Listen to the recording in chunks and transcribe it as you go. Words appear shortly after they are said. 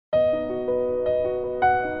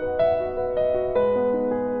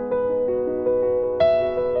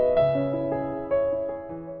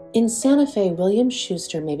In Santa Fe, William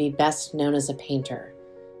Shuster may be best known as a painter,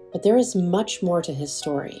 but there is much more to his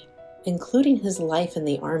story, including his life in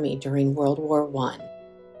the Army during World War I.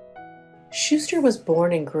 Shuster was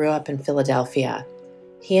born and grew up in Philadelphia.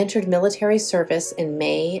 He entered military service in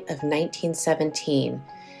May of 1917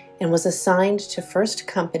 and was assigned to 1st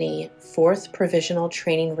Company, 4th Provisional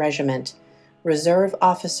Training Regiment, Reserve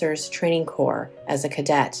Officers Training Corps as a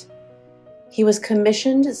cadet. He was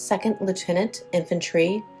commissioned 2nd Lieutenant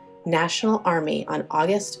Infantry, National Army on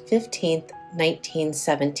August 15,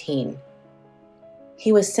 1917.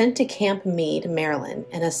 He was sent to Camp Meade, Maryland,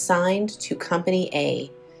 and assigned to Company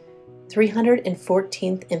A,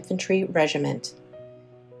 314th Infantry Regiment.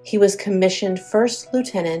 He was commissioned 1st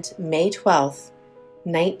Lieutenant May 12,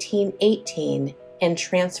 1918, and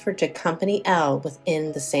transferred to Company L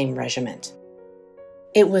within the same regiment.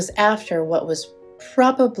 It was after what was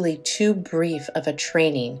probably too brief of a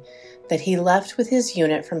training that he left with his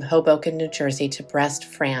unit from Hoboken, New Jersey to Brest,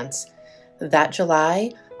 France, that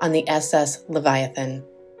July on the SS Leviathan.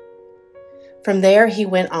 From there, he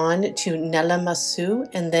went on to Nelamassu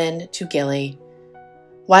and then to Gili.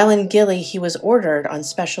 While in Gili, he was ordered on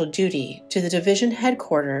special duty to the division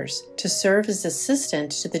headquarters to serve as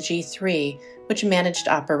assistant to the G3, which managed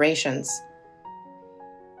operations.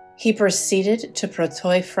 He proceeded to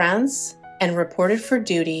Breteuil, France, and reported for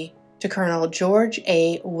duty to Colonel George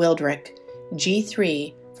A. Wildrick,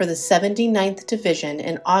 G3, for the 79th Division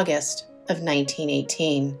in August of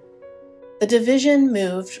 1918. The division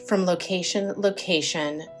moved from location to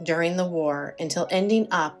location during the war until ending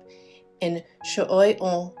up in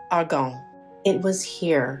Meuse-Argonne. It was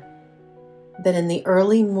here that in the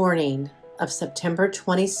early morning of September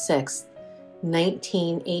 26,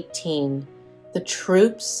 1918, the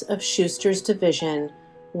troops of Shuster's division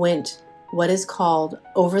went what is called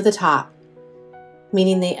over the top,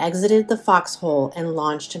 meaning they exited the foxhole and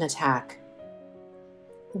launched an attack.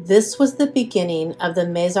 This was the beginning of the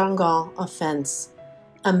Meuse-Argonne Offensive,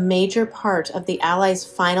 a major part of the Allies'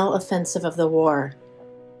 final offensive of the war.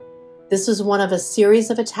 This was one of a series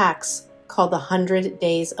of attacks called the 100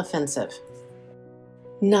 Days Offensive.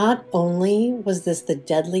 Not only was this the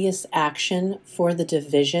deadliest action for the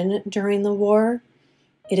division during the war,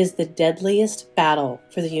 it is the deadliest battle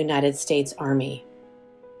for the United States Army.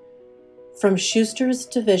 From Shuster's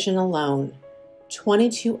division alone,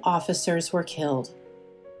 22 officers were killed,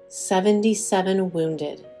 77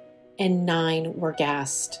 wounded, and 9 were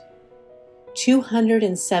gassed.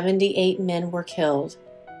 278 men were killed,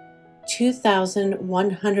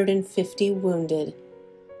 2,150 wounded,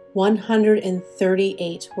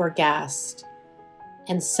 138 were gassed,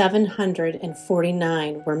 and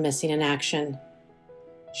 749 were missing in action.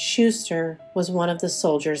 Shuster was one of the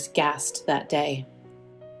soldiers gassed that day.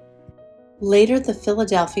 Later, the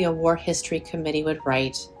Philadelphia War History Committee would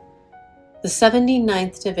write, "The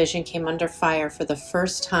 79th Division came under fire for the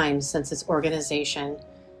first time since its organization.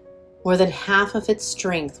 More than half of its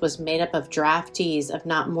strength was made up of draftees of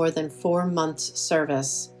not more than 4 months'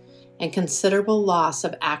 service, and considerable loss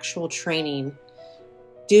of actual training,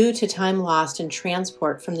 due to time lost in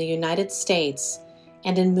transport from the United States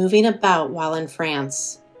and in moving about while in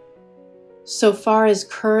France. So far as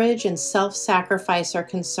courage and self-sacrifice are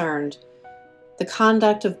concerned, the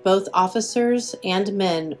conduct of both officers and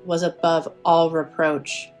men was above all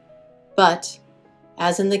reproach. But,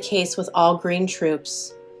 as in the case with all green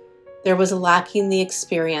troops, there was lacking the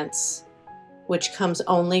experience, which comes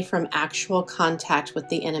only from actual contact with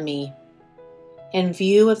the enemy. In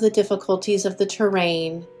view of the difficulties of the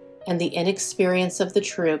terrain and the inexperience of the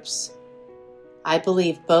troops, I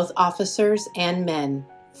believe both officers and men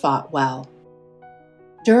fought well."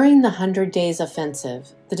 During the 100 Days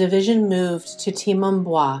Offensive, the division moved to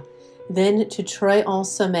Timon-Bois, then to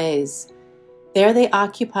Troy-en-Sommets. There they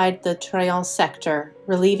occupied the Troyes sector,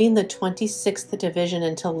 relieving the 26th Division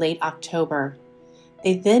until late October.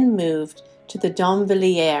 They then moved to the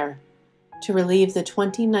Domvilliers to relieve the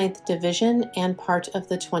 29th Division and part of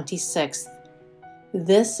the 26th.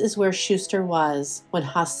 This is where Shuster was when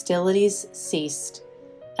hostilities ceased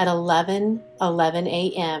at 11:11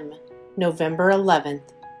 a.m., November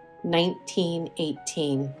 11th,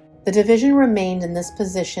 1918. The division remained in this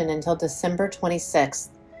position until December 26th.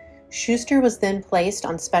 Shuster was then placed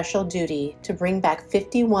on special duty to bring back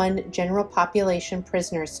 51 general population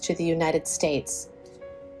prisoners to the United States.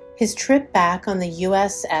 His trip back on the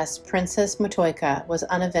USS Princess Matoika was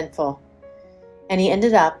uneventful, and he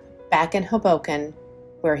ended up back in Hoboken,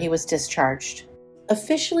 where he was discharged.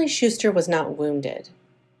 Officially, Shuster was not wounded,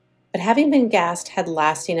 but having been gassed had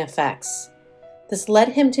lasting effects. This led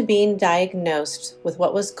him to being diagnosed with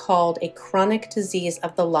what was called a chronic disease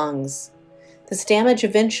of the lungs. This damage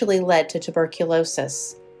eventually led to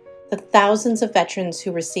tuberculosis. The thousands of veterans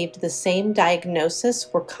who received the same diagnosis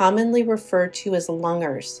were commonly referred to as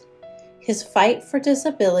lungers. His fight for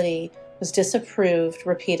disability was disapproved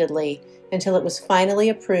repeatedly until it was finally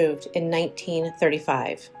approved in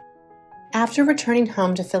 1935. After returning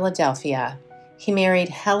home to Philadelphia, he married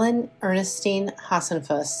Helen Ernestine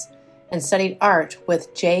Hassenfuss and studied art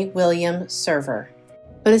with J. William Shuster.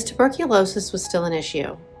 But his tuberculosis was still an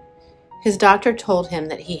issue. His doctor told him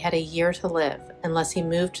that he had a year to live unless he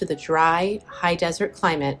moved to the dry, high desert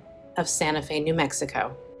climate of Santa Fe, New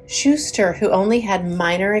Mexico. Shuster, who only had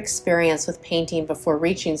minor experience with painting before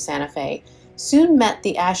reaching Santa Fe, soon met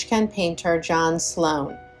the Ashcan painter John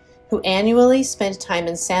Sloan, who annually spent time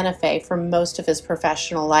in Santa Fe for most of his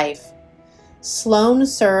professional life. Sloan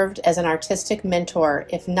served as an artistic mentor,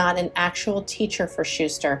 if not an actual teacher for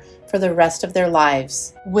Shuster, for the rest of their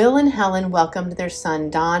lives. Will and Helen welcomed their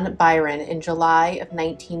son Don Byron in July of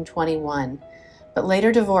 1921, but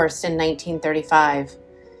later divorced in 1935.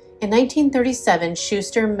 In 1937,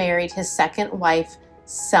 Shuster married his second wife,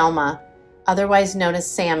 Selma, otherwise known as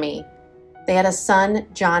Sammy. They had a son,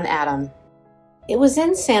 John Adam. It was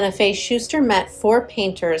in Santa Fe Shuster met 4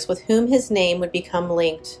 painters with whom his name would become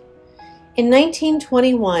linked. In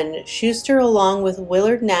 1921, Shuster, along with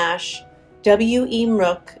Willard Nash, W. E.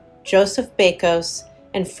 Mrook, Joseph Bakos,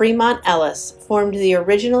 and Fremont Ellis, formed the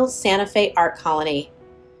original Santa Fe art colony.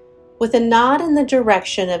 With a nod in the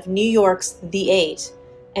direction of New York's The Eight,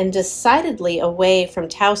 and decidedly away from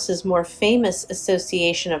Tauss's more famous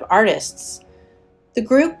association of artists, the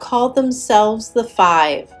group called themselves the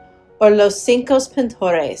Five, or Los Cinco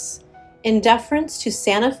Pintores, in deference to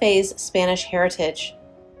Santa Fe's Spanish heritage.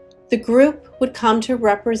 The group would come to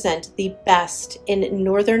represent the best in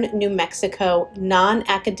northern New Mexico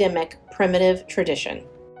non-academic primitive tradition.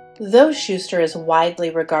 Though Shuster is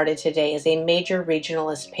widely regarded today as a major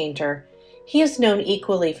regionalist painter, he is known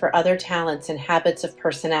equally for other talents and habits of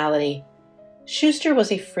personality. Shuster was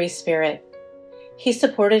a free spirit. He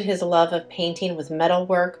supported his love of painting with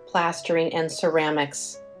metalwork, plastering, and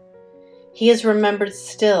ceramics. He is remembered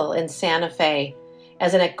still in Santa Fe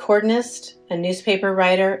as an accordionist, a newspaper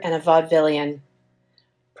writer, and a vaudevillian.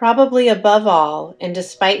 Probably above all, and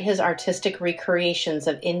despite his artistic recreations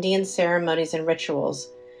of Indian ceremonies and rituals,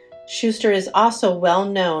 Shuster is also well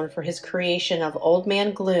known for his creation of Old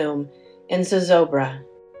Man Gloom and Zozobra.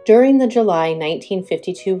 During the July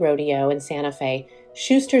 1952 rodeo in Santa Fe,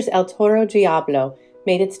 Shuster's El Toro Diablo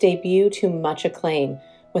made its debut to much acclaim.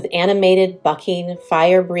 With animated bucking,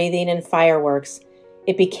 fire-breathing, and fireworks,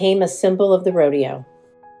 it became a symbol of the rodeo.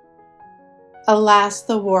 Alas,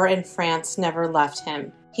 the war in France never left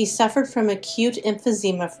him. He suffered from acute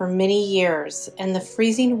emphysema for many years, and the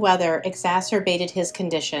freezing weather exacerbated his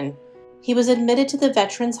condition. He was admitted to the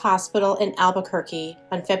Veterans Hospital in Albuquerque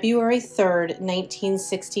on February 3,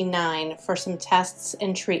 1969, for some tests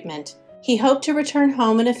and treatment. He hoped to return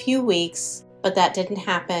home in a few weeks, but that didn't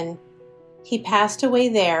happen. He passed away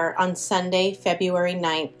there on Sunday, February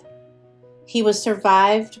 9th. He was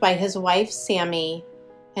survived by his wife, Sammy,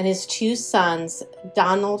 and his 2 sons,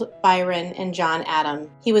 Donald Byron and John Adam.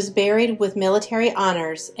 He was buried with military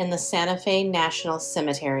honors in the Santa Fe National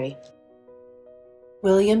Cemetery.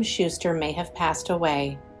 William Shuster may have passed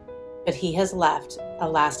away, but he has left a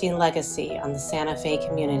lasting legacy on the Santa Fe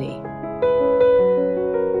community.